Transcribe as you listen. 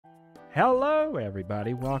Hello,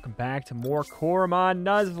 everybody. Welcome back to more Coromon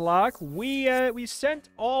Nuzlocke. We sent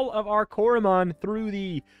all of our Coromon through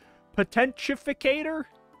the potentificator,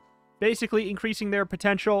 basically increasing their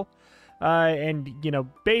potential, and, you know,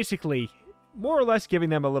 basically more or less giving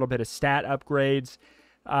them a little bit of stat upgrades.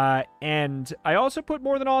 And I also put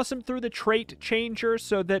MoreThanAwesome through the trait changer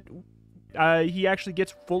so that he actually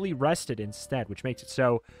gets fully rested instead, which makes it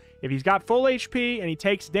so if he's got full HP and he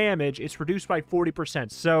takes damage, it's reduced by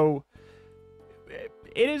 40%. So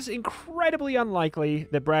it is incredibly unlikely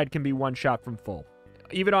that Brad can be one-shot from full,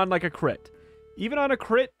 even on, like, a crit. Even on a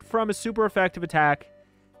crit from a super effective attack,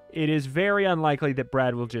 it is very unlikely that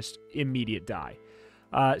Brad will just immediate die.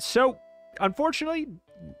 So, unfortunately,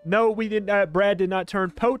 no, we did not. Brad did not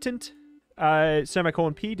turn potent.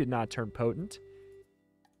 Semicolon P did not turn potent.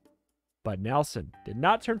 But Nelson did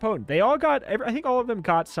not turn potent. They all got, I think all of them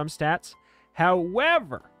got some stats.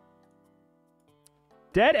 However,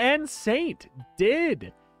 Deadendsaint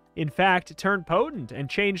did, in fact, turn potent and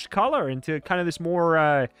changed color into kind of this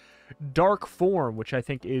more dark form, which I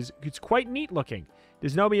think it's quite neat looking.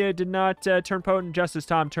 Dysnomia did not turn potent.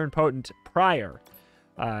 JusticeTom turned potent prior.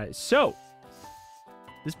 So,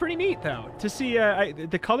 it's pretty neat, though, to see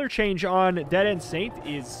the color change on Deadendsaint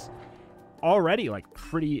is already, like,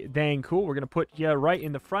 pretty dang cool. We're going to put you right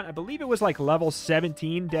in the front. I believe it was, like, level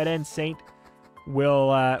 17 Deadendsaint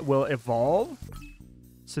will evolve.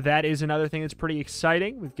 So that is another thing that's pretty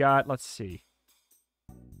exciting. We've got, let's see.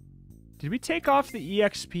 Did we take off the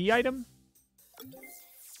EXP item?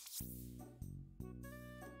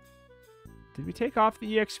 Did we take off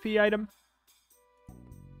the EXP item?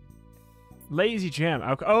 Lazy gem.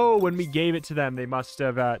 Oh, when we gave it to them, they must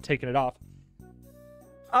have taken it off.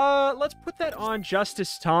 Let's put that on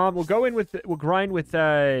JusticeTom. We'll go in with, we'll grind with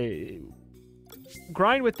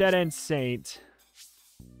Deadendsaint.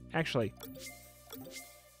 Actually,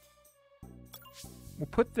 we'll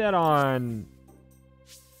put that on.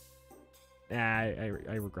 I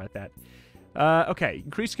regret that. Okay,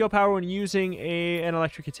 increase skill power when using an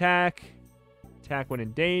electric attack. Attack when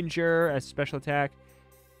in danger. A special attack.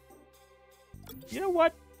 You know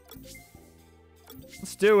what?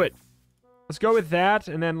 Let's do it. Let's go with that,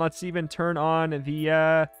 and then let's even turn on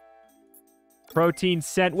the protein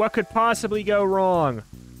scent. What could possibly go wrong?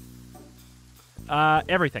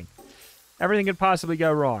 Everything. Everything could possibly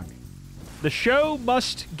go wrong. The show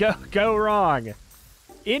must go wrong.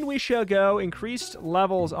 In we shall go. Increased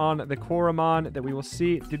levels on the Coromon that we will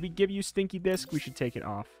see. Did we give you Stinky Disc? We should take it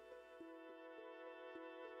off.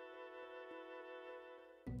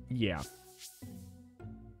 Yeah.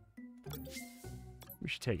 We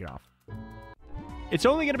should take it off. It's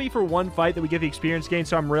only going to be for one fight that we get the experience gain,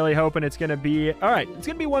 so I'm really hoping it's going to be... All right, it's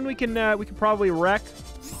going to be one we can probably wreck.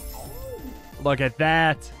 Look at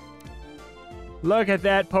that. Look at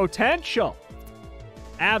that potential.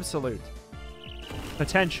 Absolute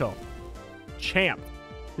potential. Champ.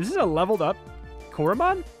 This is a leveled up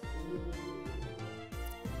Coromon?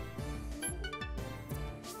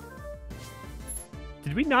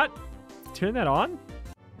 Did we not turn that on?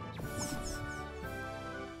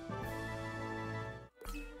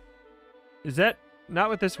 Is that not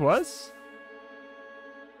what this was?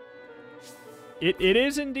 It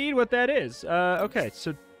is indeed what that is. Okay,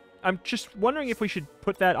 so I'm just wondering if we should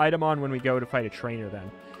put that item on when we go to fight a trainer then.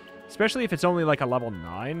 Especially if it's only like a level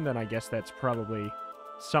 9, then I guess that's probably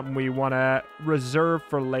something we want to reserve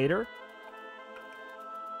for later.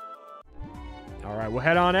 Alright, we'll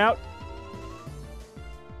head on out.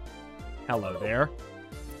 Hello there.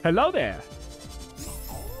 Hello there.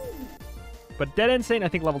 But Deadendsaint, I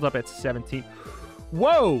think, leveled up at 17.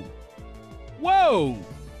 Whoa! Whoa!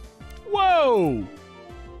 Whoa!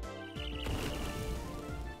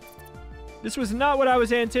 This was not what I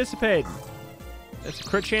was anticipating. That's a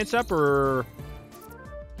crit chance up, or...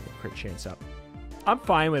 Crit chance up. I'm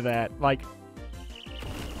fine with that. Like...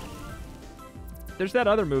 There's that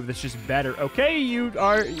other move that's just better. Okay,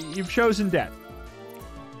 you've chosen death.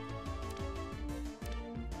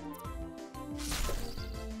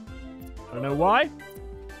 I don't know why,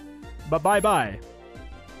 but bye-bye.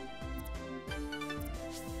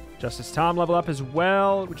 JusticeTom level up as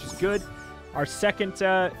well, which is good. Our second,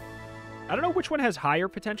 I don't know which one has higher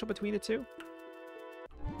potential between the two.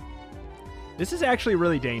 This is actually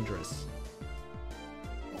really dangerous.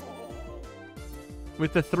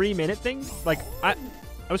 With the 3-minute thing, like, I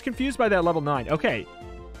was confused by that level 9. Okay.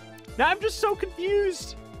 Now I'm just so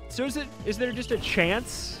confused. So is there just a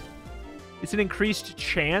chance? It's an increased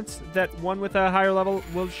chance that one with a higher level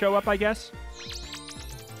will show up, I guess.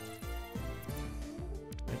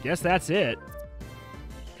 I guess that's it.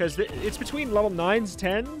 Because it's between level 9s,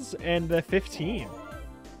 10s, and the 15.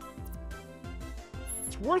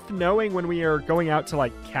 worth knowing when we are going out to,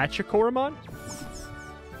 like, catch a Coromon.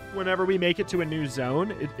 Whenever we make it to a new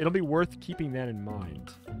zone, it'll be worth keeping that in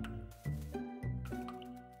mind.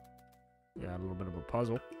 Yeah, a little bit of a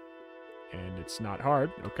puzzle. And it's not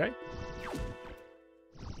hard. Okay.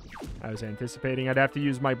 I was anticipating I'd have to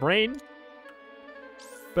use my brain.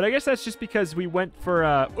 But I guess that's just because we went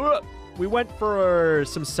for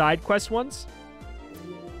some side quest ones.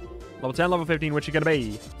 Level 10, level 15, what you gonna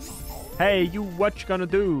be? Hey, you, what you gonna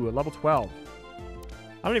do? Level 12.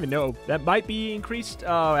 I don't even know. That might be increased.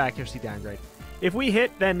 Oh, accuracy downgrade. If we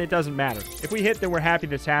hit, then it doesn't matter. If we hit, then we're happy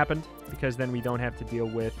this happened, because then we don't have to deal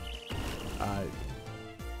with...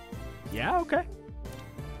 yeah, okay.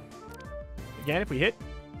 Again, if we hit,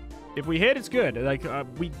 it's good. Like,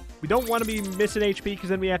 we don't want to be missing HP, because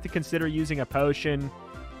then we have to consider using a potion.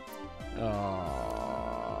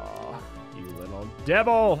 Oh, you little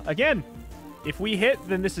devil. Again, if we hit,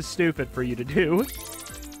 then this is stupid for you to do.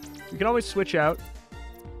 We can always switch out.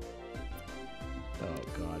 Oh,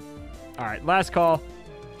 God. All right, last call.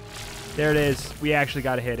 There it is. We actually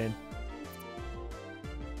got a hit in.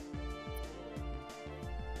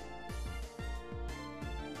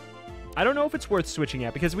 I don't know if it's worth switching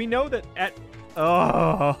out, because we know that at...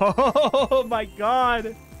 Oh, my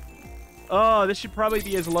God. Oh, this should probably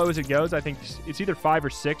be as low as it goes. I think it's either 5 or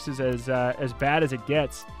 6 is as bad as it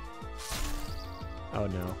gets. Oh,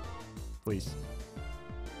 no. Please.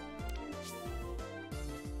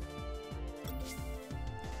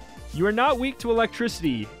 You are not weak to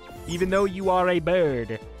electricity, even though you are a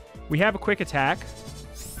bird. We have a quick attack.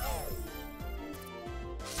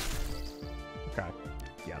 Okay.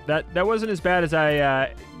 Yeah, that wasn't as bad as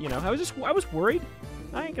I was worried.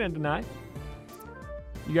 I ain't gonna deny.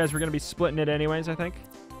 You guys were gonna be splitting it anyways, I think.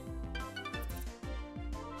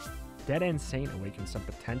 Deadendsaint awakens some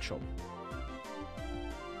potential.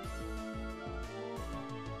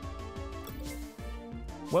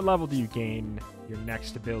 What level do you gain your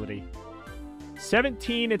next ability?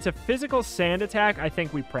 17, it's a physical sand attack. I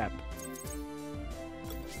think we prep.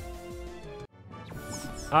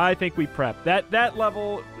 I think we prep. That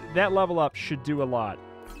level up should do a lot.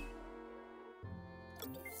 Do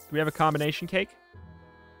we have a combination cake?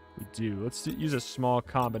 We do. Let's use a small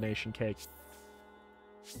combination cake.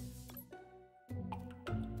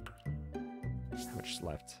 How much is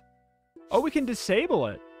left? Oh, we can disable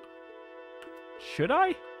it. Should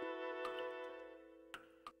I?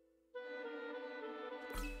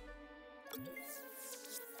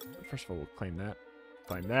 First of all, we'll claim that.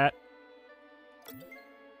 Claim that.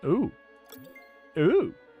 Ooh.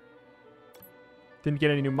 Ooh. Didn't get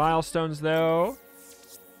any new milestones, though.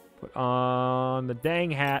 Put on the dang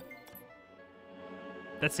hat.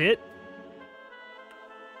 That's it?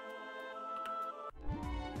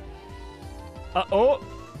 Uh-oh.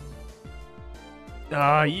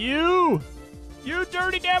 Ah, you! You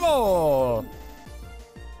dirty devil!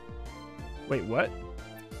 Wait, what?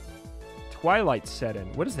 Twilight set in.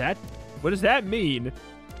 What is that? What does that mean?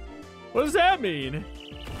 What does that mean?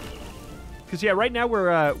 Because, yeah, right now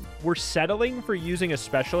we're settling for using a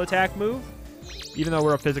special attack move, even though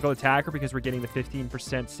we're a physical attacker, because we're getting the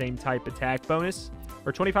 15% same type attack bonus.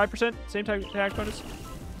 Or 25% same type attack bonus.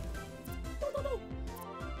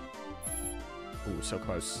 Ooh, so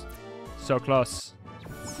close. So close.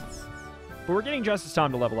 But we're getting JusticeTom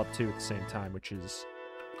to level up, too, at the same time, which is...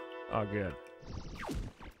 oh, good.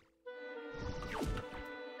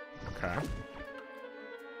 Okay.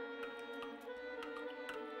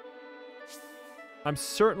 I'm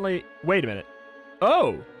certainly... wait a minute.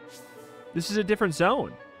 Oh! This is a different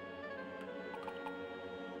zone.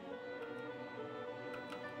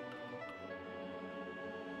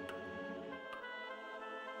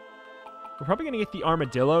 We're probably going to get the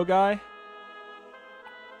armadillo guy.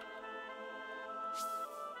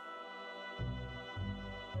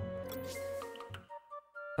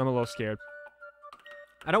 I'm a little scared.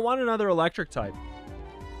 I don't want another electric type.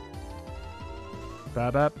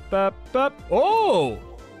 Ba-ba-ba-ba. Oh!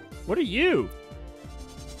 What are you?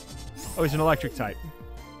 Oh, he's an electric type.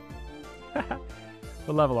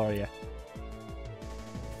 What level are you?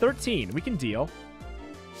 13. We can deal.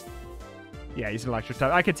 Yeah, he's an electric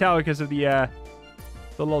type. I could tell because of the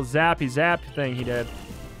little zappy zap thing he did.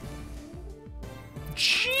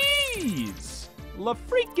 Jeez! La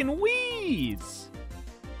freaking wheeze!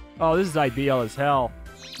 Oh, this is ideal as hell.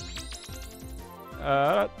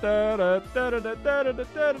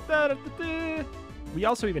 We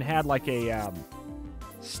also even had like a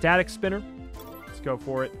static spinner. Let's go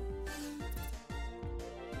for it.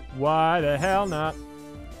 Why the hell not?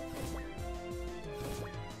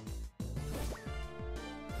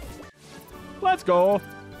 Let's go.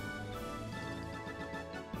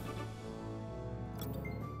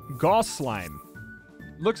 Gauss Slime.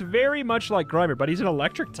 Looks very much like Grimer, but he's an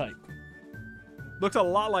electric type. Looks a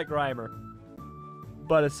lot like Grimer.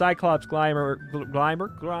 But a Cyclops Grimer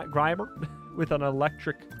with an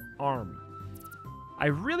electric arm. I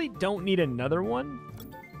really don't need another one.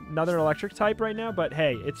 Another electric type right now, but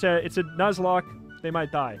hey, it's a Nuzlocke. They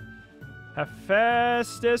might die.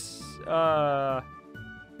 Hephaestus. I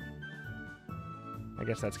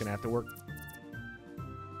guess that's gonna have to work.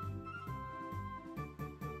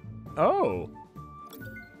 Oh.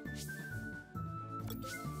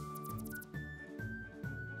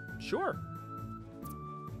 Sure.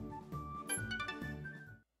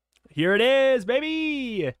 Here it is,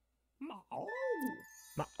 baby.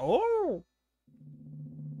 Oh.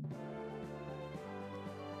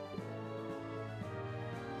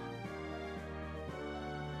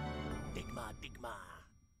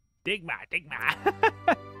 Digma.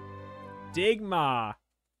 Digma.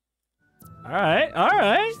 All right.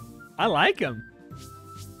 I like him.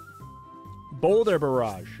 Boulder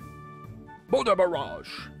Barrage.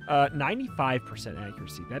 95%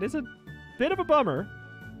 accuracy. That is a bit of a bummer.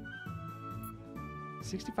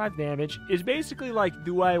 65 damage is basically like,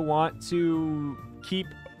 do I want to keep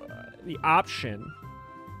the option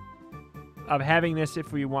of having this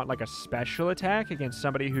if we want like a special attack against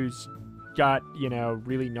somebody who's got, you know,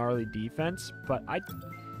 really gnarly defense, but I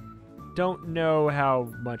don't know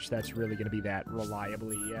how much that's really going to be that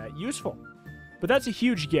reliably useful. But that's a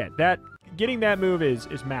huge get. Getting that move is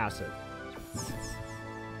massive.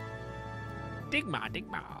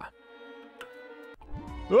 Digma.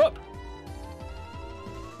 Whoop.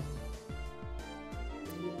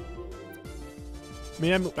 I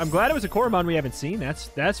mean, I'm glad it was a Coromon we haven't seen.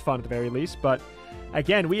 That's fun at the very least. But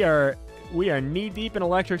again, we are knee deep in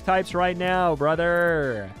electric types right now,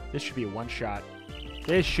 brother. This should be a one-shot.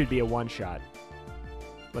 Let's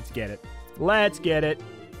get it.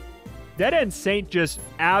 Deadendsaint just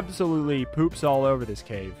absolutely poops all over this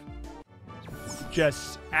cave.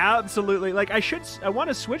 Just absolutely. Like, I want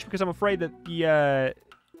to switch because I'm afraid that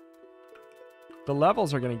the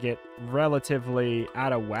levels are going to get relatively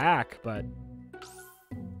out of whack, but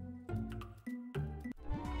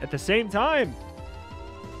at the same time,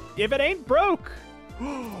 if it ain't broke.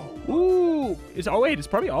 Ooh. It's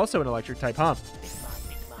probably also an electric type, huh?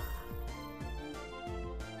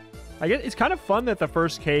 I guess it's kind of fun that the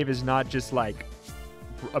first cave is not just like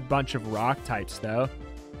a bunch of rock types, though.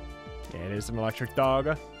 Yeah, it is an electric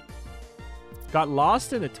dog. Got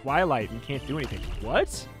lost in the twilight and can't do anything.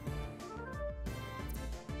 What?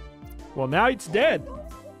 Well, now it's dead.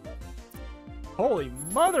 Holy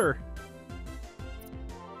mother.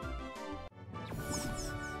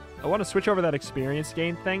 I want to switch over that experience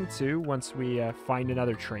gain thing, too, once we find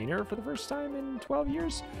another trainer for the first time in 12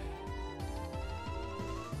 years.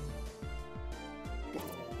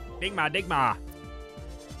 Digma.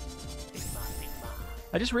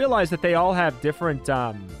 I just realized that they all have different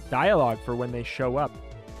dialogue for when they show up.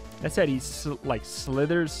 That said, he slides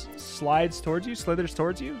towards you,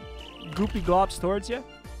 goopy glops towards you.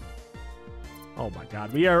 Oh my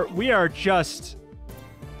god, we are just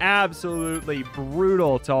absolutely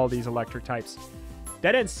brutal to all these electric types.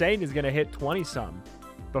 Deadendsaint is gonna hit 20-some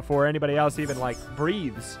before anybody else even like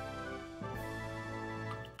breathes.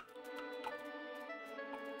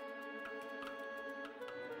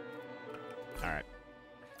 All right.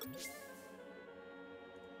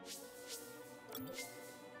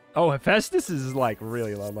 Oh, Hephaestus is like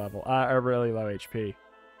really low level, or really low HP.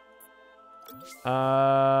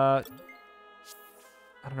 I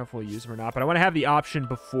don't know if we'll use him or not, but I want to have the option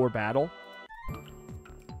before battle.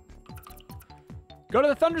 Go to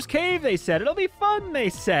the Thunder's Cave, they said. It'll be fun, they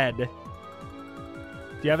said. Do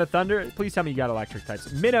you have a Thunder? Please tell me you got electric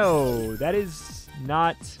types. Minnow, that is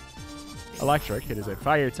not electric. It is a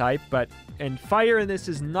fire type, and fire in this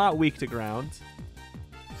is not weak to ground.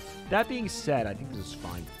 That being said, I think this is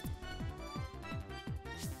fine.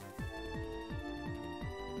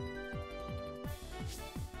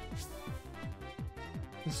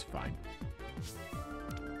 This is fine.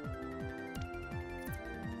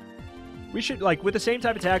 We should, like, with the same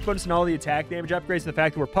type of attack bonus and all the attack damage upgrades, the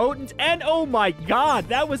fact that we're potent, and oh my god,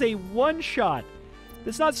 that was a one-shot.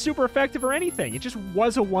 That's not super effective or anything. It just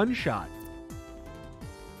was a one-shot.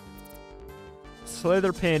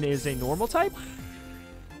 Slitherpin is a normal type?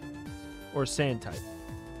 Or sand type?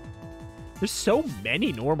 There's so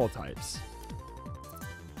many normal types.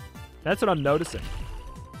 That's what I'm noticing.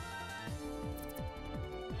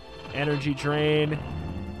 Energy drain.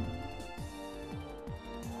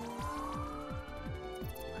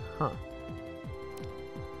 Huh.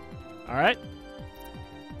 Alright.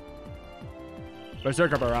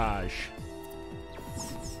 Berserker Barrage.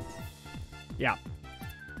 Yeah.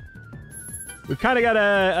 We've kind of got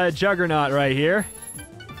a juggernaut right here.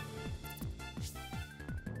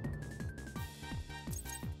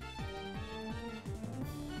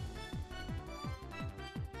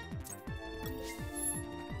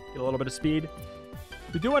 Get a little bit of speed.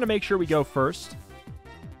 We do want to make sure we go first,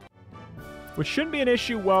 which shouldn't be an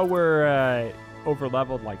issue while we're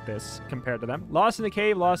over-leveled like this compared to them. Lost in the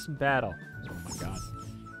cave, lost in battle. Oh my god.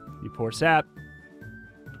 You poor sap.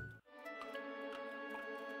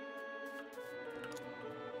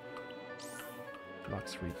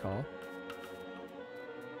 Lux recall.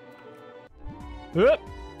 Oop.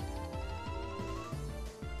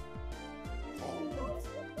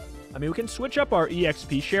 I mean, we can switch up our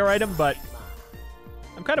EXP share item, but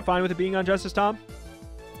I'm kind of fine with it being on JusticeTom.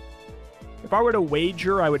 If I were to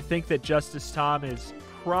wager, I would think that JusticeTom is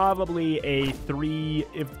probably a 3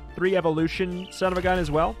 evolution son of a gun as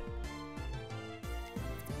well.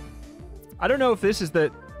 I don't know if this is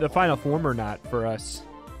the final form or not for us.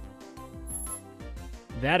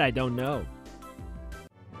 That I don't know.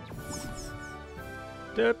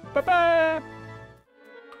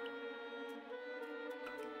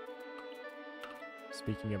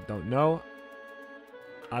 Speaking of don't know,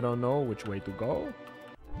 I don't know which way to go.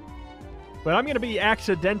 But I'm going to be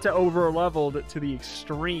accidenta over-leveled to the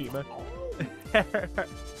extreme.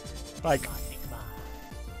 Like,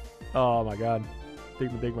 oh my god.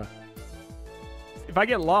 Digma. If I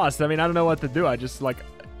get lost, I mean, I don't know what to do. I just, like,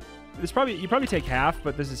 you probably take half,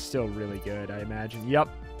 but this is still really good, I imagine. Yep.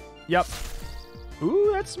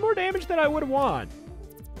 Ooh, that's more damage than I would want.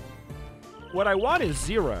 What I want is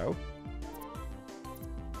 0.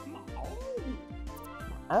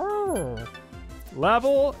 Oh.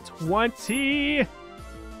 Level 20.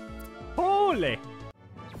 Holy.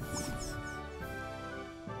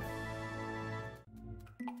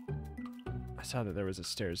 I saw that there was a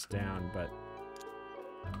stairs down, but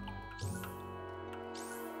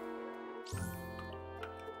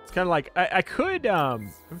it's kind of like I could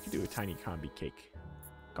we could do a tiny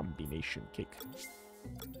combination cake.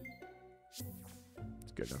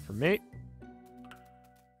 It's good enough for me.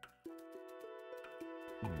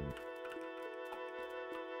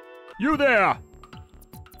 You there!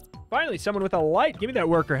 Finally, someone with a light. Give me that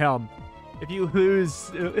worker helm. If you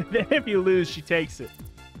lose, she takes it.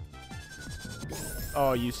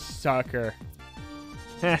 Oh, you sucker.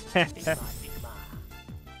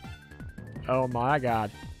 Oh my god.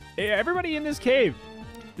 Hey, everybody in this cave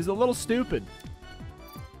is a little stupid.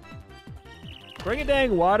 Bring a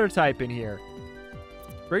dang water type in here.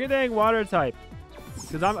 Bring a dang water type.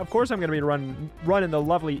 Because of course I'm going to be running the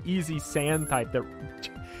lovely easy sand type that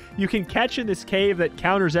you can catch in this cave that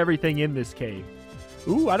counters everything in this cave.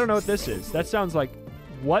 Ooh, I don't know what this is. That sounds like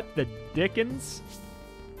what the dickens?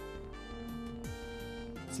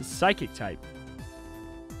 It's a psychic type.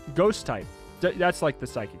 Ghost type. That's like the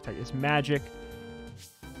psychic type. It's magic.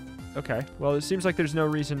 Okay, well, it seems like there's no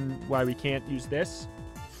reason why we can't use this.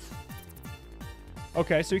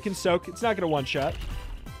 Okay, so we can soak. It's not going to one-shot.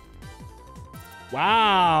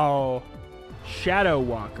 Wow. Shadow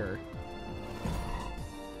Walker.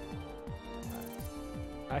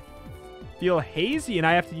 I feel hazy and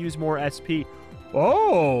I have to use more SP.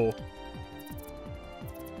 Oh!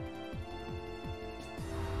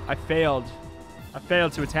 I failed. I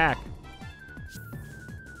failed to attack.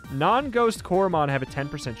 Non-ghost Coromon have a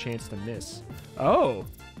 10% chance to miss. Oh.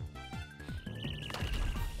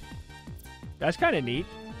 That's kind of neat.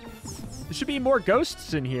 There should be more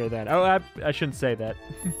ghosts in here then. Oh, I shouldn't say that.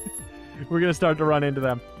 We're going to start to run into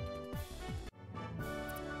them.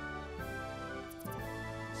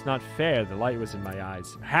 It's not fair. The light was in my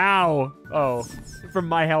eyes. How? Oh, from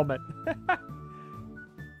my helmet.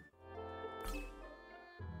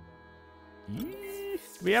 Do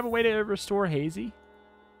we have a way to restore Hazy?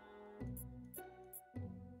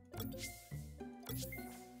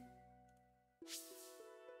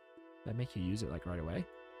 That make you use it like right away?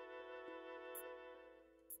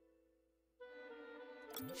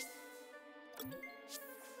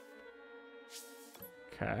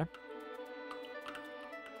 Okay.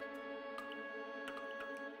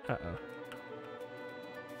 Uh-oh.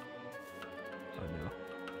 Oh no.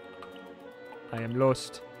 I am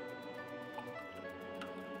lost.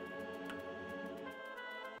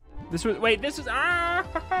 This was this is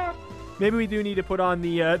maybe we do need to put on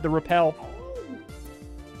the repel.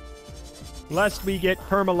 Lest we get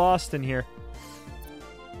perma-lost in here.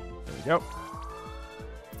 There we go.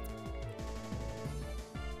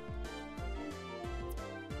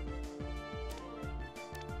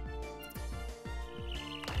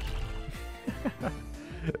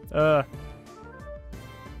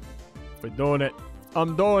 We're doing it.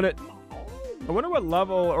 I'm doing it. I wonder what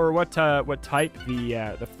level or what type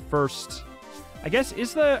the first... I guess,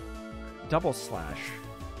 is the double slash.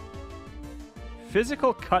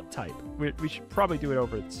 Physical cut type. We should probably do it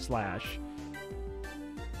over slash.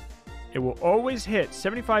 It will always hit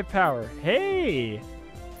 75 power. Hey!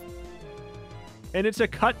 And it's a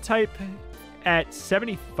cut type at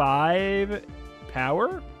 75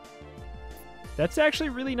 power? That's actually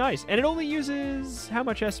really nice. And it only uses how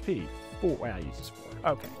much SP? 4. Well, it uses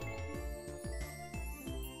 4. Okay.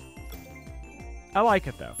 I like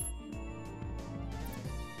it, though.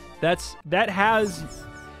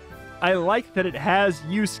 I like that it has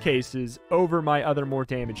use cases over my other more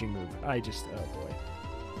damaging move. Oh boy.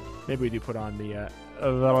 Maybe we do put on the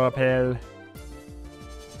rappel.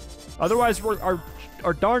 Otherwise,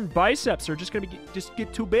 our darn biceps are just gonna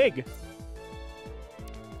get too big.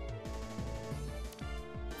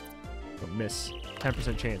 Oh, miss.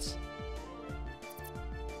 10% chance.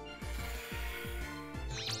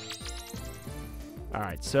 All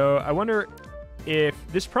right, so I wonder if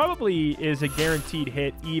this probably is a guaranteed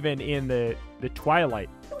hit even in the Twilight.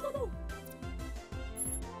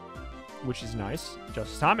 Which is nice.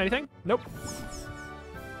 JusticeTom, anything? Nope.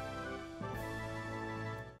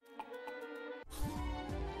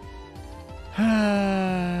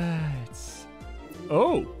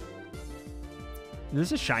 Oh! Is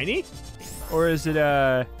this a shiny? Or is it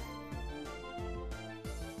a...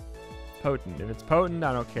 potent? If it's potent,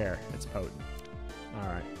 I don't care. It's potent.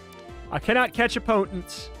 Alright. I cannot catch a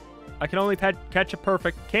potent. I can only catch a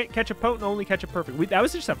perfect. Can't catch a potent, only catch a perfect. That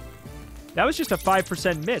was just a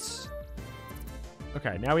 5% miss.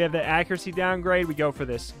 Okay, now we have the accuracy downgrade. We go for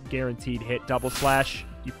this guaranteed hit double slash.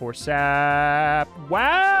 You poor sap.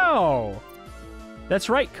 Wow! That's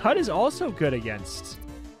right. Cut is also good against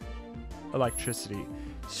electricity.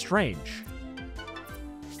 Strange.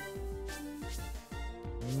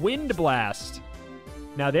 Wind blast.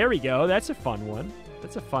 Now there we go. That's a fun one.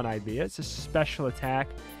 That's a fun idea. It's a special attack.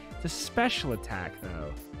 It's a special attack,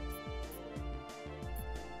 though.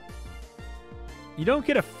 You don't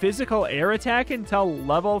get a physical air attack until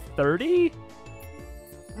level 30?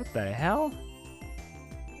 What the hell?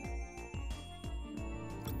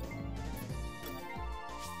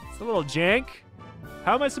 It's a little jank.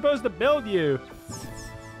 How am I supposed to build you?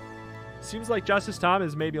 Seems like JusticeTom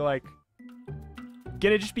is maybe like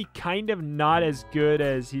gonna just be kind of not as good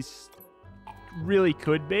as he's really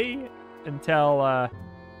could be until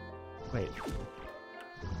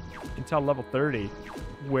until level 30,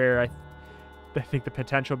 where I think the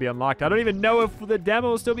potential will be unlocked. I don't even know if the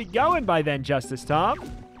demo will still be going by then, JusticeTom.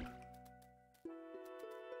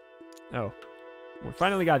 Oh, we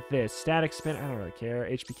finally got this static spin. I don't really care.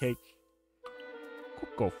 HP cake,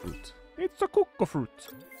 cocoa fruit. It's a cocoa fruit.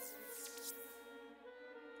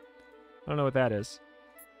 I don't know what that is.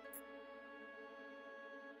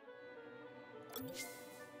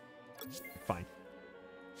 Fine.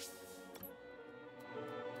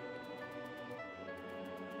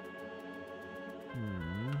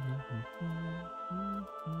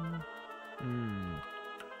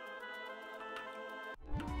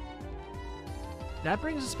 That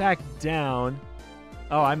brings us back down.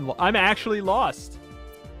 Oh, I'm actually lost.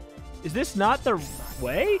 Is this not the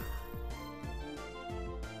way?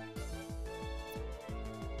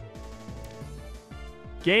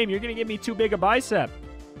 Game, you're gonna give me too big a bicep.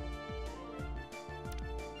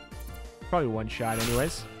 Probably one shot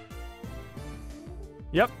anyways.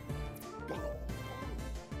 Yep.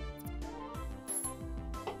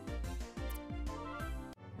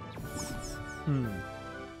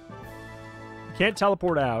 Can't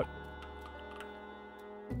teleport out.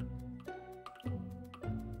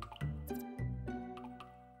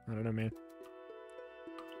 I don't know, man.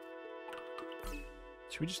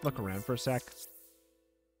 Should we just look around for a sec?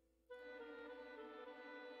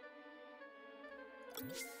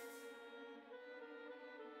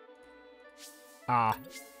 Ah.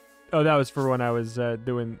 Oh, that was for when I was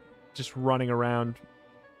just running around.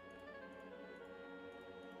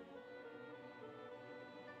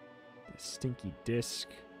 Stinky disc.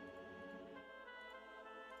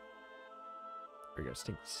 There we go,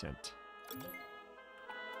 stinky scent.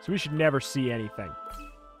 So we should never see anything.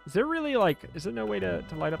 Is there really, like, is there no way to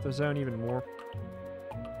light up the zone even more?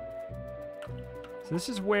 So this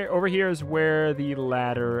is where, over here is where the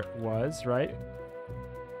ladder was, right?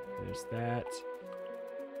 There's that.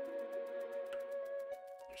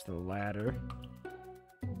 There's the ladder.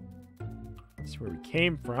 This is where we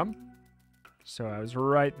came from. So I was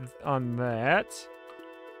right on that.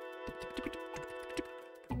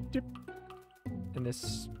 And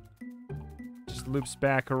this just loops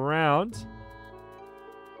back around.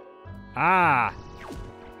 Ah!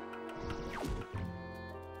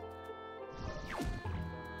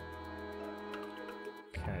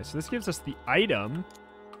 Okay, so this gives us the item.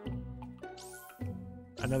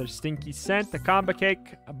 Another stinky scent, a combo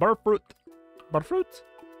cake, a burfruit. Burfruit?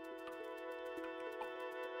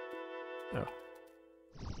 Oh.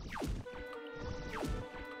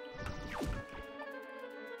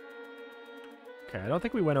 Okay, I don't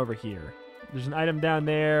think we went over here. There's an item down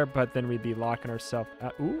there, but then we'd be locking ourselves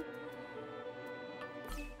out. Ooh.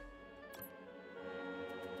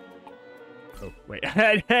 Oh, wait.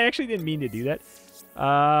 I actually didn't mean to do that.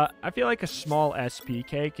 I feel like a small SP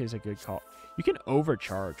cake is a good call. You can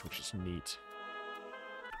overcharge, which is neat.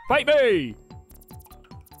 Fight me!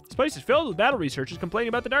 This place is filled with battle researchers complaining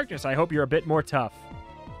about the darkness. I hope you're a bit more tough.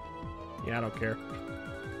 Yeah, I don't care.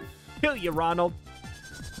 Kill you, Ronald.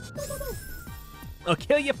 I'll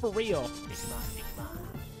kill you for real.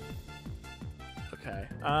 Okay.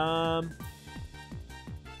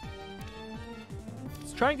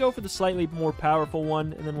 Let's try and go for the slightly more powerful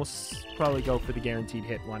one, and then we'll probably go for the guaranteed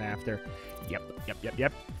hit one after. Yep.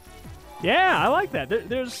 Yeah, I like that.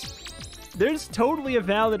 There's totally a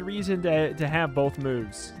valid reason to have both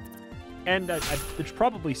moves. And there's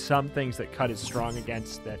probably some things that cut is strong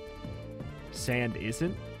against that sand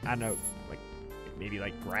isn't. I don't know, like maybe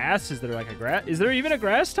like grass. Is there like a grass? Is there even a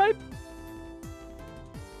grass type?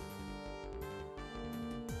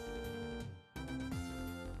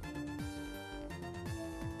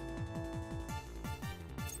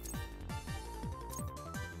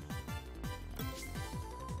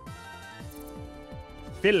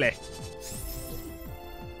 Philly.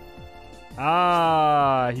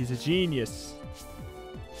 Ah, he's a genius.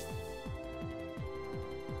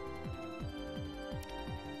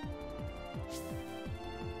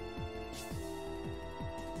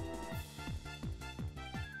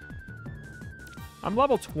 I'm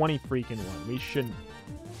level 20 freaking one. We shouldn't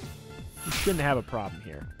have a problem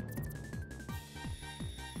here.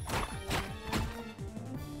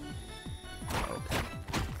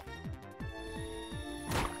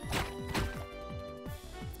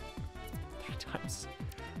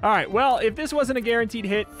 All right, well, if this wasn't a guaranteed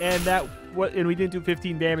hit and we didn't do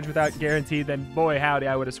 15 damage without guaranteed, then boy howdy,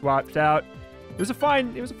 I would have swapped out. It was a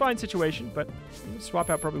fine situation, but swap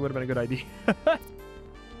out probably would have been a good idea.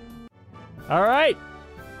 All right,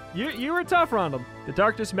 you were tough, Ronald. The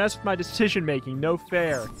darkness messed with my decision making. No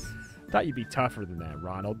fair. Thought you'd be tougher than that,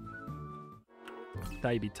 Ronald.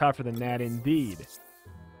 Thought you'd be tougher than that, indeed.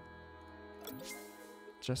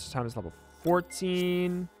 JusticeTom is level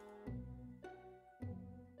 14.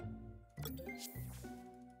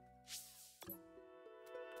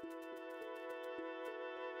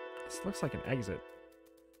 This looks like an exit.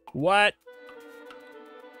 What?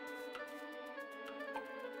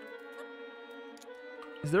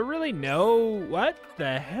 Is there really no... What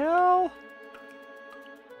the hell?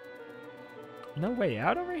 No way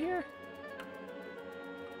out over here?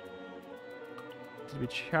 Did we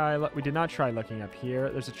try... We did not try looking up here.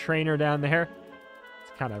 There's a trainer down there.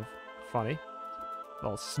 It's kind of funny.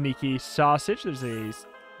 Little sneaky sausage.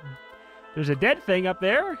 There's a dead thing up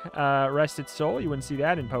there. Rested soul. You wouldn't see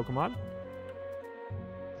that in Pokemon.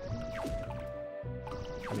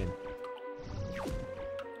 I mean...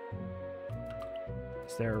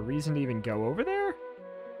 Is there a reason to even go over there?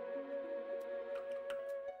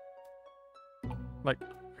 Like,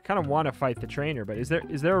 I kind of want to fight the trainer, but is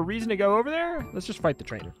there a reason to go over there? Let's just fight the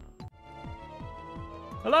trainer.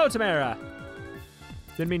 Hello, Tamara.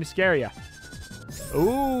 Didn't mean to scare you.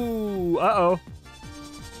 Ooh, uh-oh.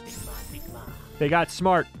 They got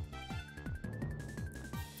smart. I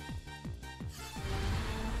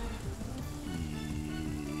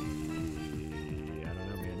don't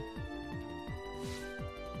know, man.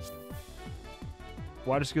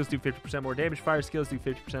 Water skills do 50% more damage. Fire skills do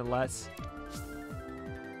 50% less.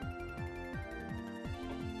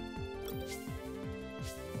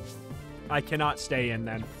 I cannot stay in,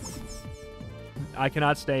 then. I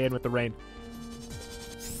cannot stay in with the rain.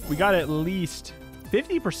 We got at least...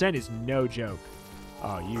 50% is no joke.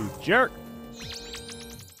 Oh, you jerk.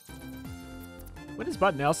 When does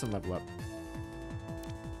Button Nelson level up?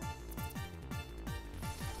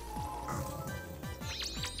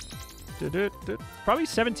 Probably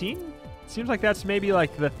 17? Seems like that's maybe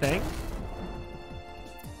like the thing.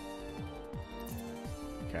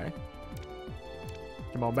 Okay.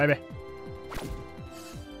 Come on, baby.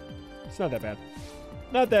 It's not that bad.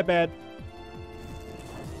 Not that bad.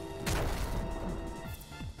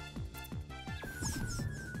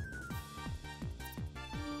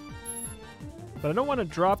 But I don't want to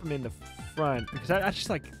drop him in the front because I just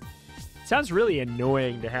like... It sounds really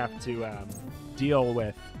annoying to have to deal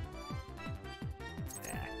with...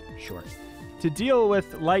 Sure. To deal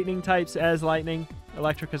with lightning types as lightning,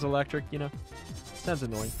 electric as electric, you know? Sounds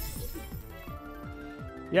annoying.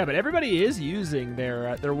 Yeah, but everybody is using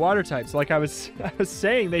their water types, like I was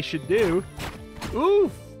saying they should do.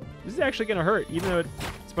 Oof! This is actually gonna hurt, even though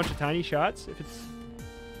it's a bunch of tiny shots. If it's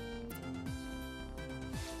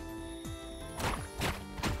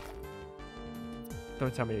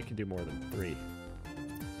don't tell me it can do more than 3.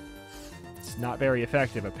 It's not very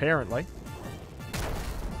effective, apparently.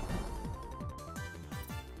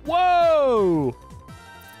 Whoa!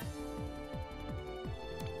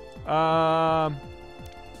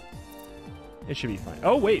 It should be fine.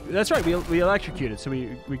 Oh, wait. That's right. We electrocuted, so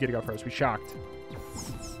we get to go first. We shocked.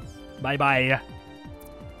 Bye-bye.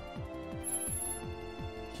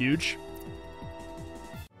 Huge.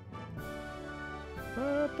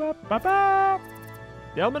 Ba-ba-ba-ba.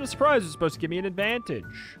 The element of surprise was supposed to give me an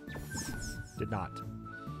advantage. Did not.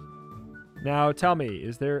 Now, tell me,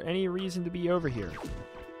 is there any reason to be over here?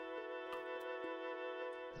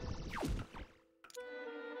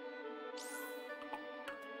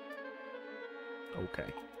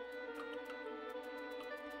 Okay.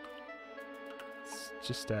 It's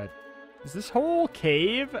just is this whole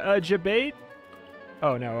cave a debate?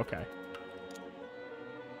 Oh, no, okay.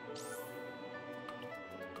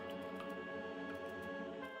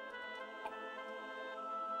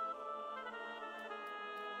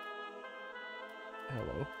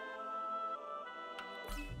 Hello.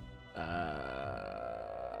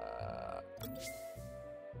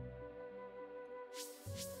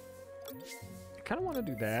 I kind of want to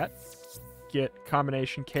do that. Get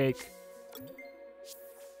combination cake.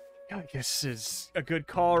 I guess is a good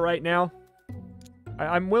call right now.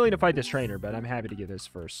 I'm willing to fight this trainer, but I'm happy to get this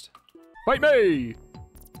first. Fight me!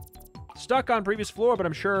 Stuck on previous floor, but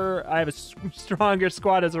I'm sure I have a stronger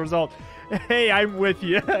squad as a result. Hey, I'm with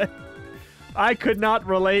you. I could not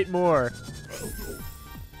relate more.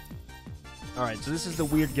 Alright, so this is the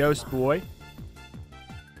weird ghost boy.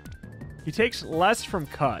 He takes less from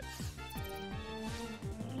cut.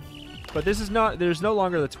 But this is not... There's no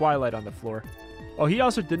longer the twilight on the floor. Oh, he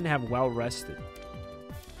also didn't have well rested.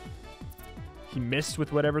 He missed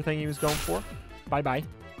with whatever thing he was going for. Bye-bye.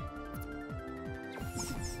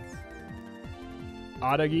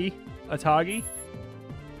 Atagi.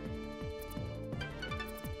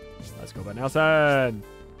 Let's go, Nelson.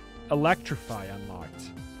 Electrify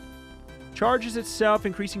unlocked. Charges itself,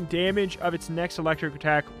 increasing damage of its next electric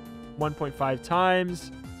attack 1.5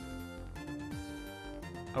 times.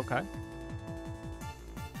 Okay.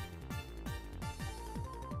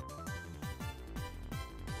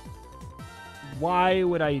 Why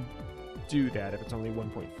would I do that if it's only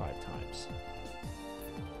 1.5 times?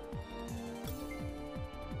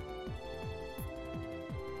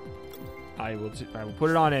 I will put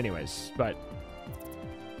it on anyways, but...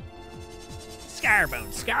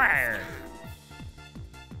 Scarbone, Skoore!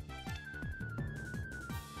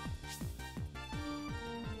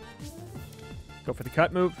 Go for the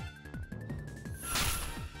cut move.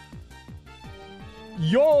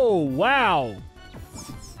 Yo, wow!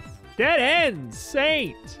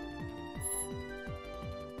 Deadendsaint!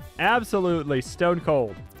 Absolutely stone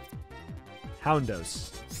cold.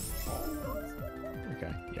 Houndos.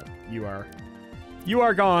 Okay, yep. You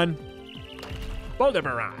are gone. Boulder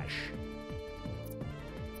Barrage.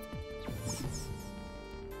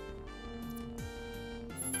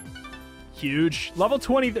 Huge. Level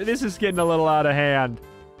 20. This is getting a little out of hand.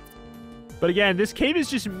 But again, this cave is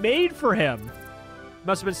just made for him.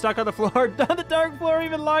 Must have been stuck on the floor, on the dark floor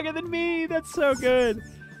even longer than me. That's so good.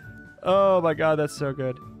 Oh my god, that's so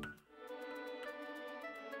good.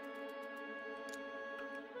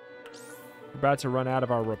 We're about to run out of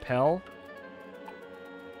our rappel.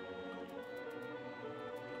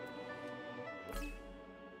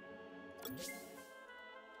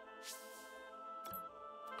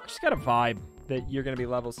 I just got a vibe that you're going to be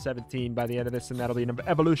level 17 by the end of this, and that'll be an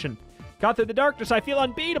evolution. Got through the darkness. I feel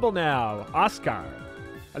unbeatable now. Oscar.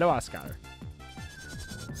 Hello, Oscar.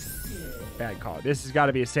 Bad call. This has got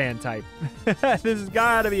to be a sand type. This has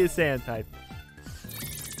got to be a sand type.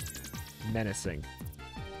 Menacing.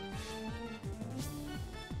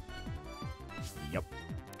 Yep.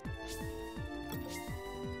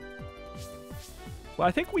 Well,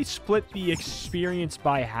 I think we split the experience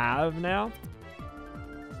by half now.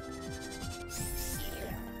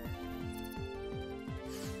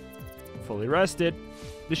 Fully rested.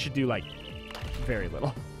 This should do, like, very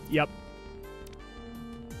little. Yep.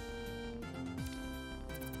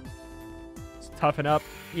 Let's toughen up.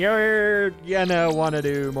 You're gonna want to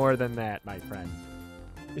do more than that, my friend.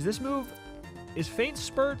 Is this move... Is Faint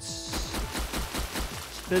Spurts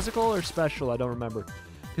physical or special? I don't remember.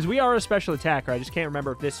 Because we are a special attacker. I just can't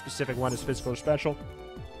remember if this specific one is physical or special.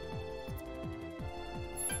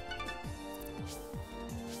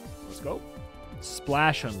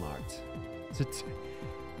 Splash unlocked. So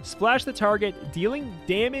splash the target, dealing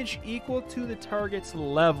damage equal to the target's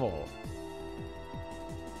level.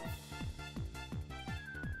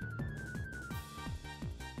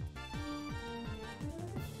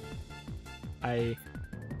 I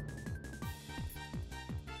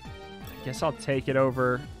guess I'll take it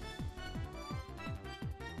over.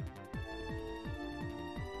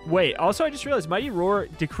 Wait, also I just realized Mighty Roar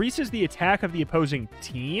decreases the attack of the opposing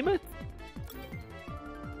team?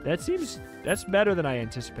 That's better than I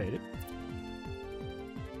anticipated.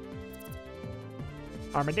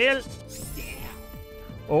 Armadillo.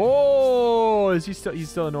 Oh, he's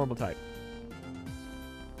still a normal type.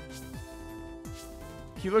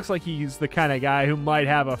 He looks like he's the kind of guy who might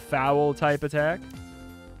have a foul type attack.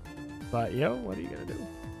 But, yo, what are you going to do?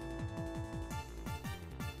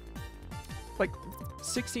 Like,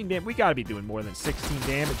 16 damage. We got to be doing more than 16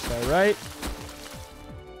 damage, though, right?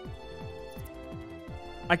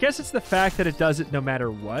 I guess it's the fact that it does it no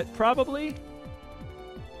matter what, probably.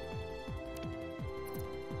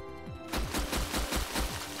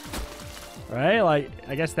 Right? Like,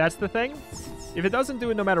 I guess that's the thing. If it doesn't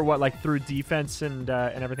do it no matter what, like through defense and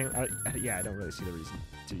everything, yeah, I don't really see the reason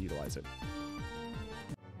to utilize it.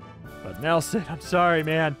 But Nelson, I'm sorry,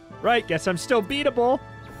 man. Right, guess I'm still beatable.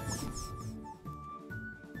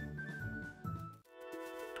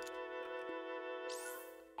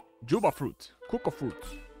 Juba fruit. Cocoa fruit.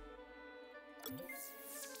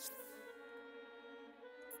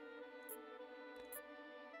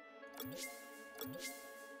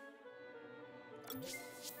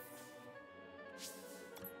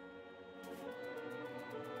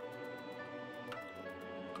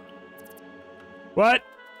 What?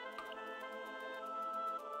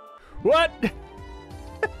 What?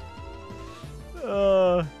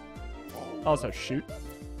 Also, shoot.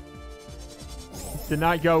 This did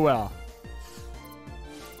not go well.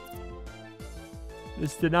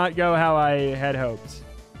 This did not go how I had hoped.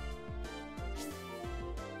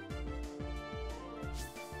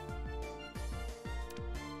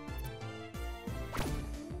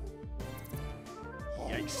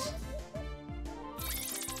 Yikes.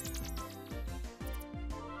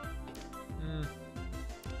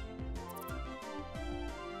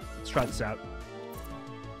 Let's try this out.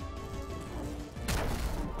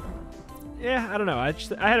 Yeah, I don't know. I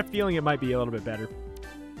had a feeling it might be a little bit better.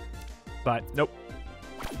 But nope.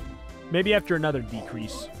 Maybe after another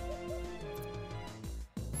decrease.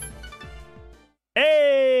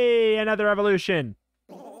 Hey, another evolution.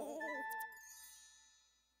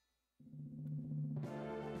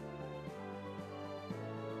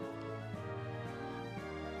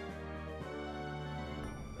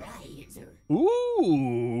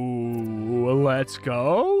 Ooh, let's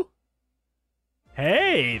go.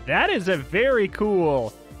 Hey, that is a very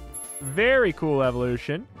cool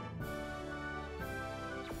evolution.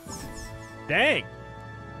 Dang.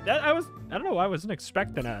 That I don't know why I was not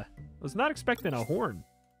expecting a horn.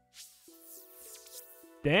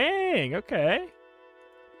 Dang, okay.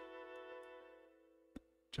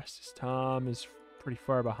 JusticeTom is pretty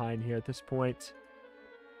far behind here at this point.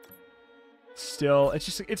 Still,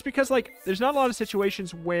 it's because, like, there's not a lot of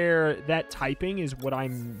situations where that typing is what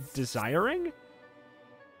I'm desiring.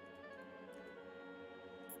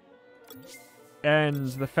 And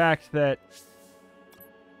the fact that,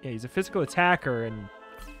 yeah, he's a physical attacker, and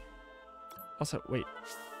also, wait,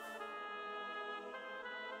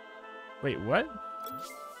 what?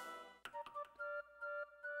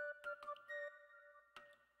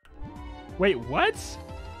 Wait, what?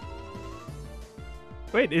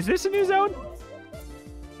 Wait, is this a new zone?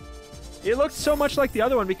 It looked so much like the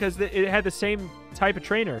other one because it had the same type of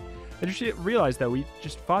trainer. I just realized that we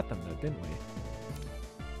just fought them, though, didn't we?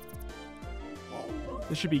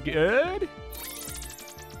 This should be good.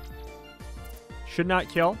 Should not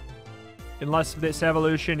kill. Unless this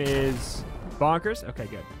evolution is bonkers. Okay,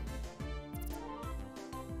 good.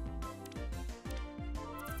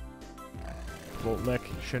 Volt lick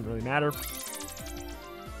shouldn't really matter.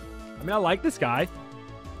 I mean, I like this guy.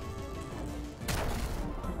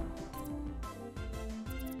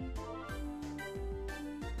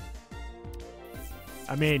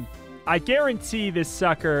 I mean, I guarantee this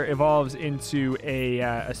sucker evolves into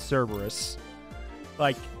a Cerberus.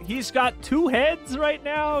 Like, he's got 2 heads right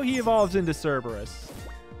now. He evolves into Cerberus.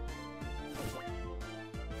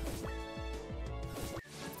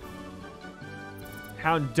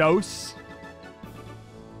 Houndos.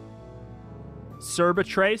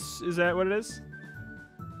 Cerbatrace, is that what it is?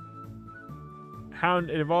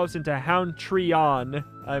 It evolves into Houndtreon.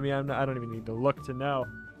 I mean, I don't even need to look to know.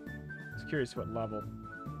 I was curious what level.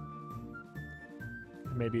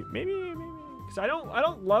 Maybe Because I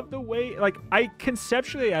don't love the way, like,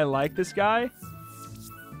 conceptually I like this guy.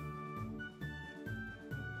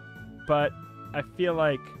 But I feel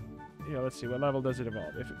like, you know, let's see, what level does it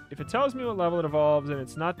evolve? If it tells me what level it evolves and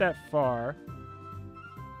it's not that far,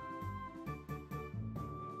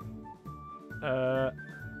 I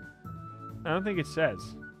don't think it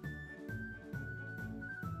says.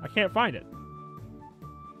 I can't find it.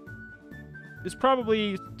 It's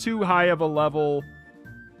probably too high of a level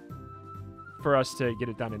for us to get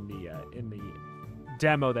it done in the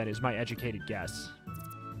demo. That is my educated guess.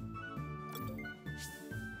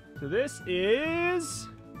 So this is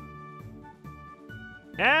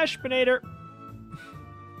Ashbinator.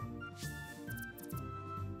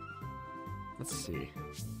 Let's see.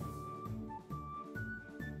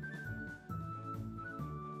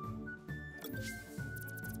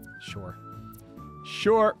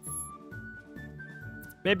 Sure.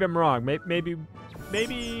 Maybe I'm wrong. Maybe,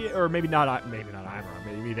 or maybe not. Maybe not. I'm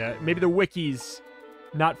wrong. Maybe the wiki's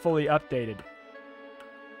not fully updated.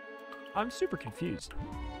 I'm super confused.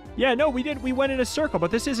 Yeah, no, we went in a circle, but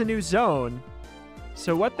this is a new zone.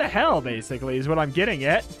 So what the hell, basically, is what I'm getting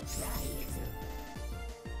at.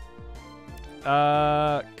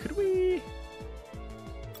 Could we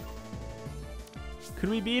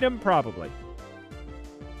beat him? Probably.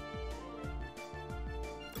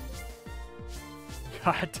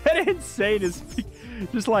 God, Deadendsaint is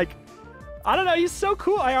just like, I don't know, he's so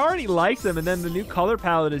cool. I already liked him, and then the new color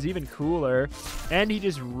palette is even cooler. And he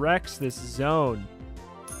just wrecks this zone.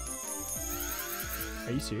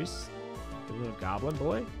 Are you serious? The little goblin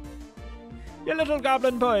boy? You little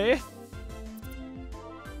goblin boy!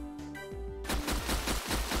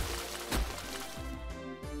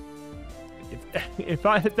 If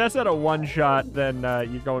that's not a one-shot, then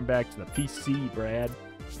you're going back to the PC, Brad.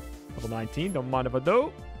 Level 19, don't mind if I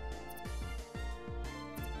do.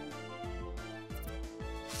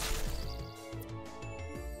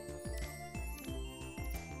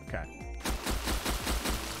 Okay.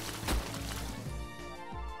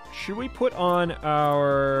 Should we put on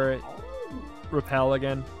our repel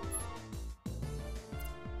again?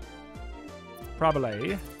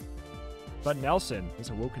 Probably. But Nelson has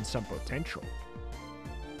awoken some potential.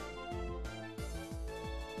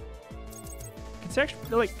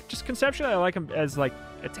 Just conceptually, I like him as, like,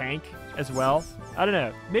 a tank as well. I don't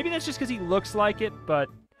know. Maybe that's just because he looks like it, but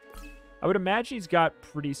I would imagine he's got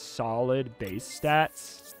pretty solid base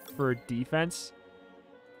stats for defense.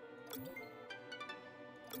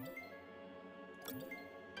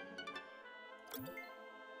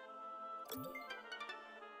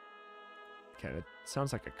 Okay, that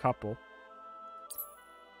sounds like a couple.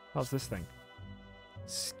 How's this thing?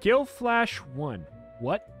 Skill Flash 1.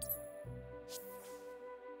 What?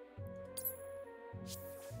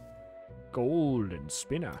 Golden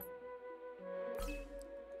Spinner.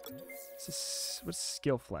 What's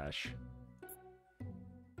Skill Flash?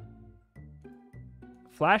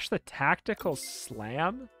 Flash the Tactical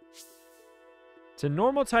Slam? It's a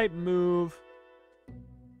normal type move.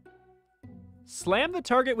 Slam the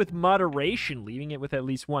target with moderation, leaving it with at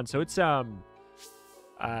least one. So it's not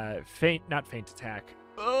faint attack.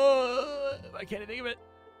 I can't think of it.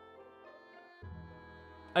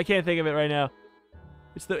 I can't think of it right now.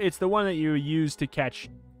 It's the one that you use to catch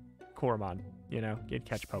Coromon, you know,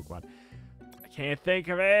 catch Pokemon. I can't think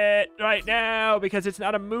of it right now because it's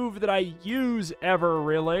not a move that I use ever,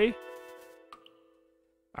 really.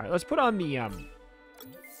 All right, let's put on the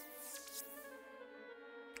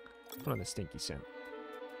stinky scent.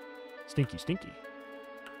 Stinky.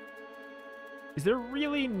 Is there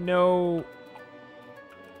really no?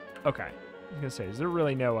 Okay, I was gonna say, is there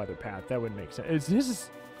really no other path? That wouldn't make sense.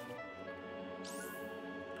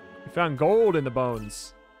 We found gold in the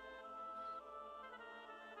bones.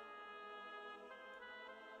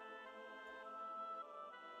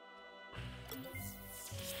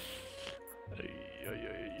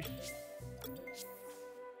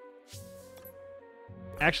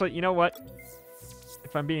 Actually, you know what?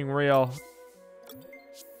 If I'm being real,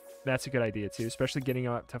 that's a good idea too, especially getting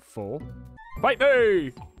up to full. Fight me!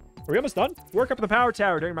 Are we almost done? Work up the power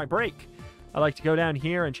tower during my break. I like to go down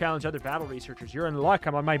here and challenge other battle researchers. You're in luck.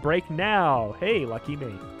 I'm on my break now. Hey, lucky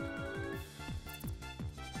me.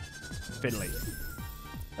 Finley.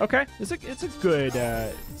 Okay, it's a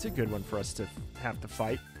good one for us to have to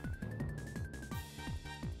fight.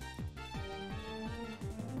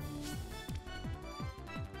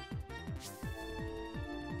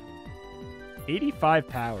 $85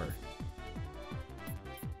 power.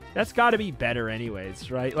 That's got to be better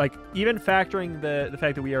anyways, right? Like, even factoring the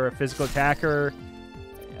fact that we are a physical attacker.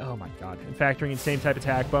 Oh my god. And factoring in same type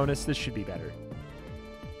attack bonus, this should be better.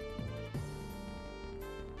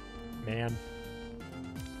 man.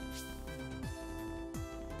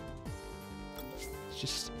 It's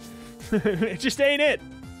just... it just ain't it.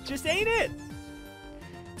 Just ain't it.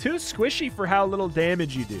 Too squishy for how little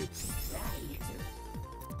damage you do.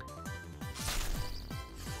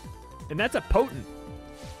 And that's a potent.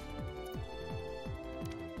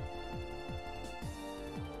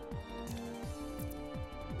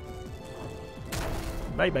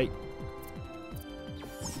 Bye-bye.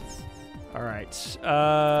 All right. You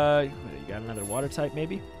got another water type,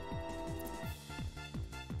 maybe?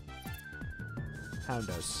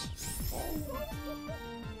 Houndos.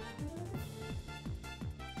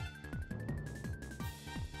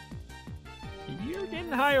 You're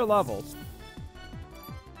getting higher levels.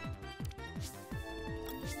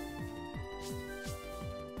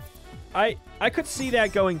 I could see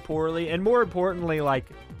that going poorly, and more importantly, like,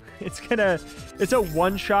 it's a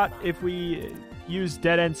one-shot if we use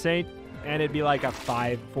Deadendsaint, and it'd be like a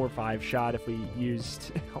 4-5 shot if we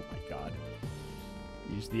used, oh my god,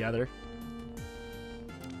 used the other.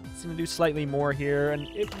 It's gonna do slightly more here, and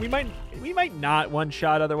we might not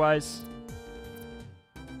one-shot otherwise.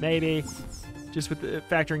 Maybe, just with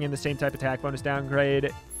factoring in the same type attack bonus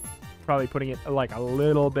downgrade, probably putting it like a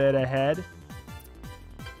little bit ahead.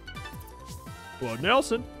 Bud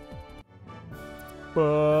Nelson.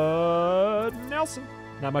 Bud Nelson.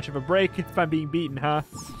 Not much of a break if I'm being beaten, huh?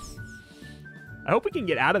 I hope we can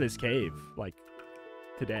get out of this cave, like,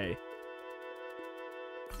 today.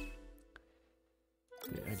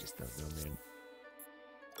 Yeah, I just don't know, man.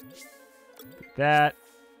 Do that.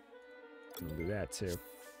 We'll do that, too.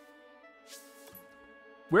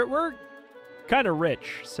 We're kind of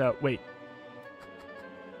rich, so... Wait.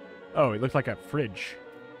 Oh, it looked like a fridge.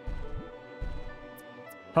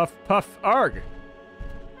 Huff, puff, arg.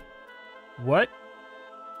 What?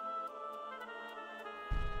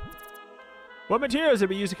 What materials did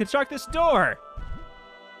we use to construct this door?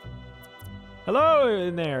 Hello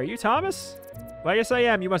in there. Are you Thomas? Well, I guess I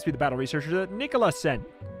am. You must be the battle researcher that Nicholas sent.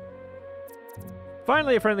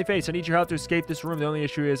 Finally, a friendly face. I need your help to escape this room. The only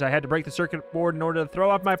issue is I had to break the circuit board in order to throw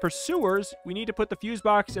off my pursuers. We need to put the fuse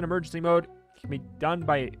box in emergency mode. It can be done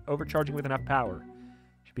by overcharging with enough power.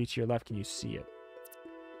 Should be to your left. Can you see it?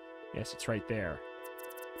 Yes, it's right there.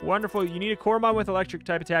 Wonderful. You need a Coromon with electric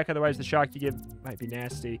type attack, otherwise the shock you give might be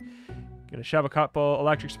nasty. Gonna shove a couple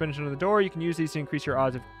electric spinach under the door. You can use these to increase your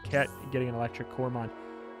odds of getting an electric Coromon.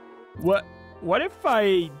 What if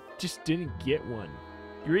I just didn't get one?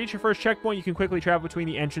 You reach your first checkpoint, you can quickly travel between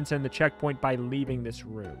the entrance and the checkpoint by leaving this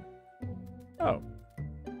room. Oh.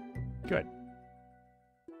 Good.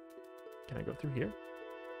 Can I go through here?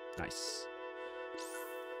 Nice.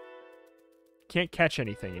 Can't catch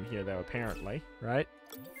anything in here, though, apparently. Right?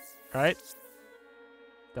 Right?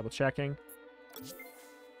 Double checking.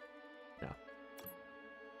 No.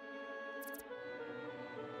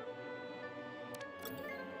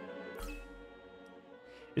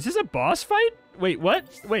 Is this a boss fight? Wait, what?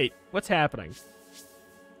 Wait, what's happening?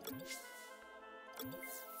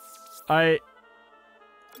 I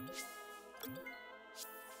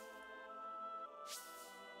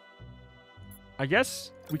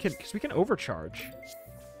guess we can, because we can overcharge.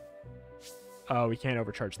 Oh, we can't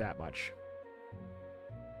overcharge that much.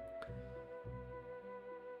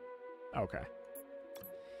 Okay.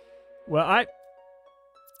 Well,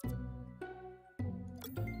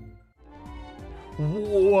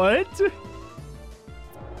 What?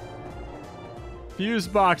 Fuse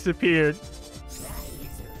box appeared.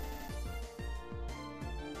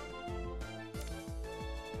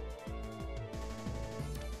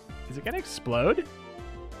 Is it gonna explode?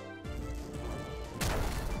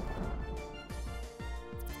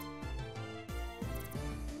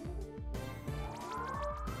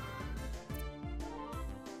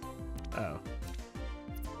 Oh.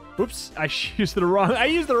 Oops, I used the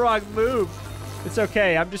wrong move. It's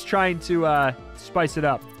okay. I'm just trying to spice it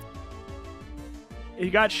up. He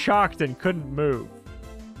got shocked and couldn't move.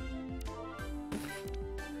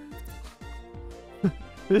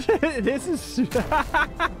 This is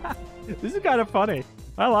this is kind of funny.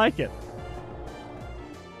 I like it.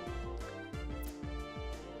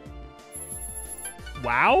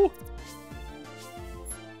 Wow.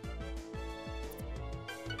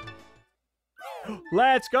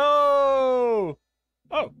 Let's go.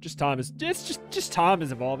 Oh, just Tom is just Tom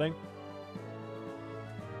is evolving.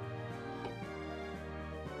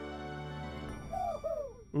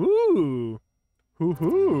 Ooh.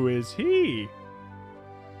 Who is he?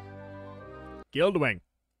 Guildwing.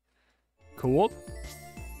 Cool.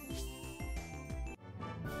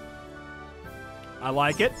 I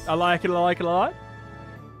like it. I like it. I like it a lot.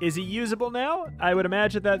 Is he usable now? I would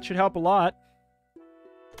imagine that should help a lot.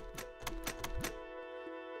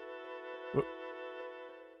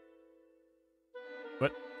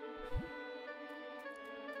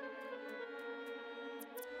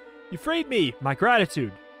 You freed me! My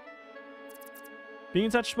gratitude! Being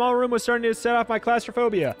in such a small room was starting to set off my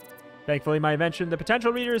claustrophobia. Thankfully, my invention, the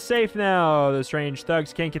potential reader, is safe now. Those strange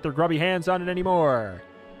thugs can't get their grubby hands on it anymore.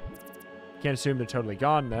 Can't assume they're totally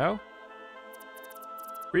gone, though.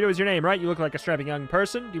 Rito is your name, right? You look like a strapping young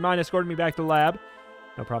person. Do you mind escorting me back to the lab?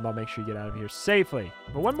 No problem, I'll make sure you get out of here safely.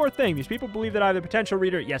 But one more thing, these people believe that I have the potential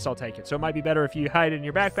reader. Yes, I'll take it. So it might be better if you hide it in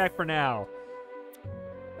your backpack for now.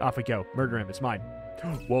 Off we go. Murder him, it's mine.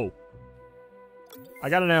 Whoa. I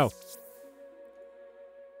gotta know.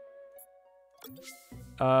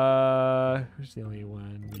 Who's the only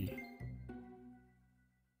one? Me.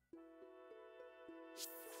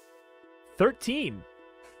 13.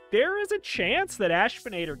 There is a chance that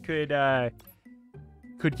Ashbinator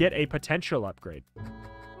could get a potential upgrade.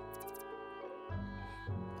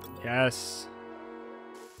 Yes.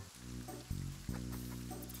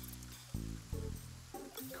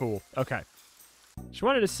 Cool. Okay. Just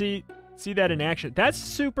wanted to see that in action. That's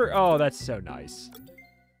super. Oh, that's so nice.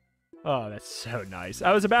 Oh, that's so nice.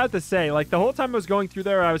 I was about to say, like, the whole time I was going through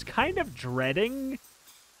there, I was kind of dreading.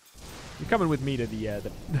 You're coming with me to the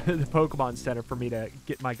Pokemon Center for me to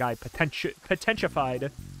get my guy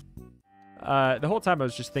potentified. The whole time I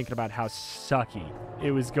was just thinking about how sucky it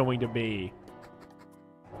was going to be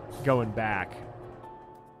going back.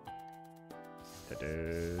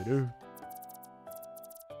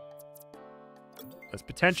 Let's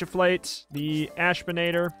potentiaflate the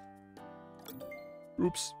Ashbinator.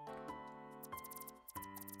 Oops.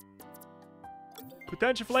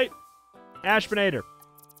 Potentiaflate Ashbinator.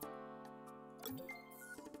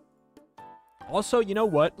 Also, you know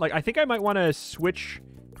what? Like, I think I might want to switch.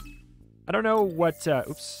 I don't know what.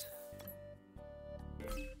 Oops.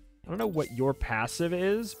 I don't know what your passive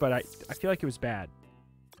is, but I feel like it was bad.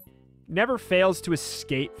 Never fails to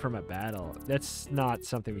escape from a battle. That's not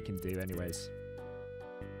something we can do, anyways.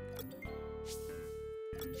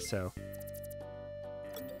 So.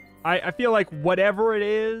 I feel like whatever it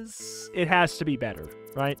is, it has to be better,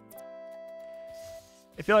 right?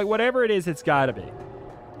 I feel like whatever it is, it's gotta be.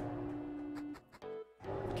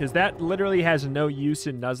 Because that literally has no use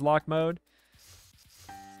in Nuzlocke mode.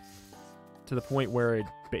 To the point where it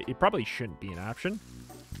probably shouldn't be an option.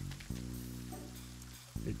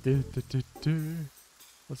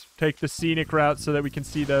 Let's take the scenic route so that we can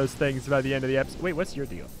see those things by the end of the episode. Wait, what's your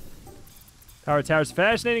deal? Power Tower's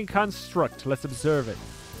fascinating construct. Let's observe it.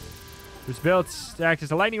 It was built to act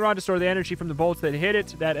as a lightning rod to store the energy from the bolts that hit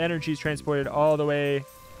it. That energy is transported all the way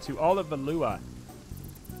to all of Valua.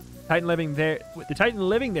 The Titan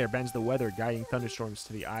living there bends the weather, guiding thunderstorms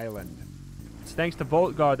to the island. It's thanks to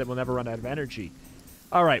Volt Guard that we'll never run out of energy.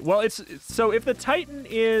 All right, well, so if the Titan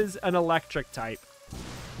is an electric type,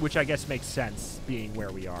 which I guess makes sense, being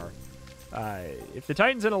where we are. If the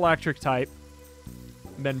Titan's an electric type,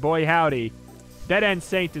 then boy howdy,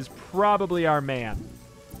 Deadendsaint is probably our man.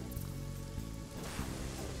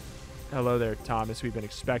 Hello there, Thomas. We've been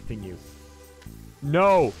expecting you.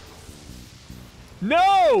 No!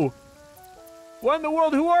 No! What in the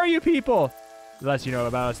world? Who are you people? The less you know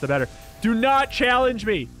about us, the better. Do not challenge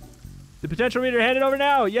me! The potential reader, hand it over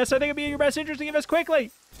now. Yes, I think it'd be in your best interest to give us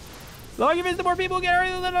quickly. The longer it is, the more people get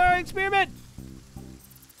out of our experiment.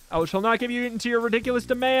 I shall not give you into your ridiculous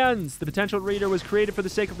demands. The potential reader was created for the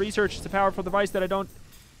sake of research. It's a powerful device that I don't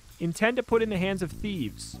intend to put in the hands of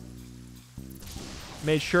thieves.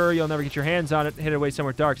 Made sure you'll never get your hands on it. Hid it away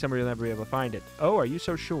somewhere dark, somewhere you'll never be able to find it. Oh, are you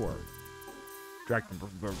so sure?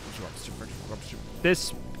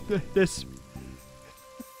 This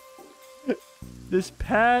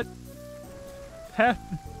pathetic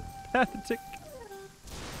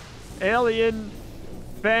alien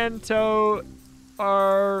Phanto,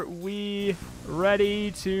 are we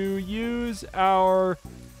ready to use our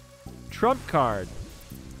trump card?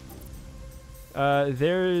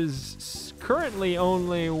 There's currently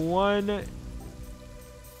only one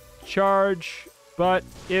charge, but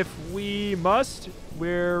if we must,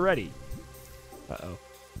 we're ready. Uh-oh.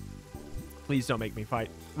 Please don't make me fight.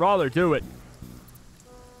 Rawler, do it.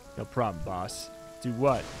 No problem, boss. Do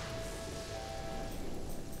what?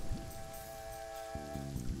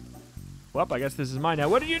 Well, I guess this is mine now.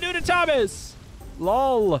 What did you do to Thomas?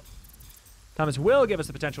 Lol. Thomas will give us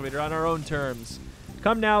the potential reader on our own terms.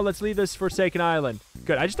 Come now, let's leave this forsaken island.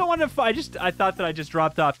 Good. I just don't want to fight. I thought that I just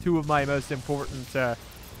dropped off two of my most important. I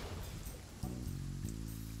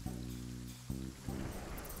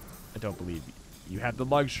don't believe you have the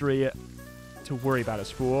luxury to worry about us,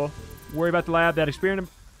 fool. Worry about the lab. That experiment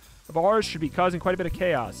of ours should be causing quite a bit of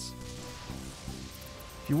chaos.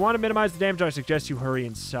 If you want to minimize the damage, I suggest you hurry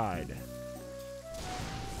inside.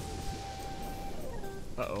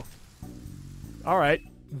 Uh-oh. All right.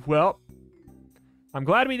 Well, I'm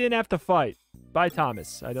glad we didn't have to fight. Bye,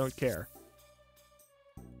 Thomas. I don't care.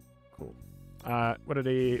 Cool. What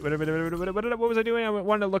was I doing? I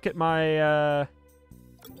wanted to look at my,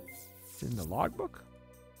 it's in the logbook?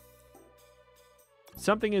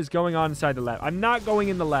 Something is going on inside the lab. I'm not going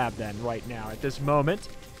in the lab then right now at this moment.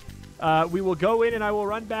 We will go in and I will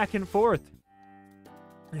run back and forth.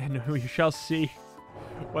 And we shall see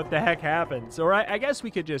what the heck happens. Or I guess we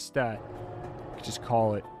could just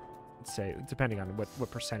call it, let's say, depending on what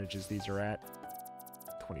percentages these are at.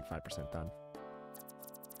 25% done.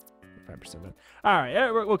 5% done. All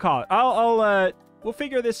right, we'll call it. We'll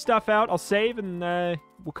figure this stuff out. I'll save and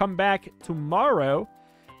we'll come back tomorrow.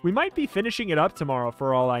 We might be finishing it up tomorrow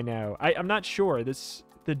for all I know. I'm not sure.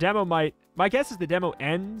 The demo might... My guess is the demo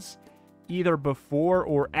ends either before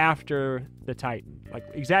or after the Titan. Like,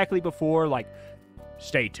 exactly before, like,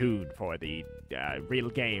 stay tuned for the real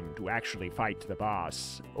game to actually fight the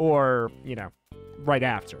boss. Or, you know, right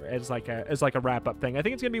after, as like a wrap-up thing. I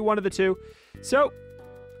think it's going to be one of the two. So,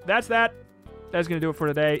 that's that. That's going to do it for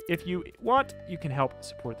today. If you want, you can help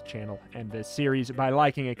support the channel and this series by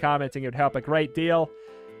liking and commenting. It would help a great deal.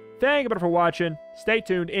 Thank you for watching. Stay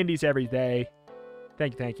tuned. Indies every day.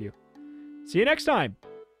 Thank you. See you next time.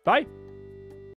 Bye.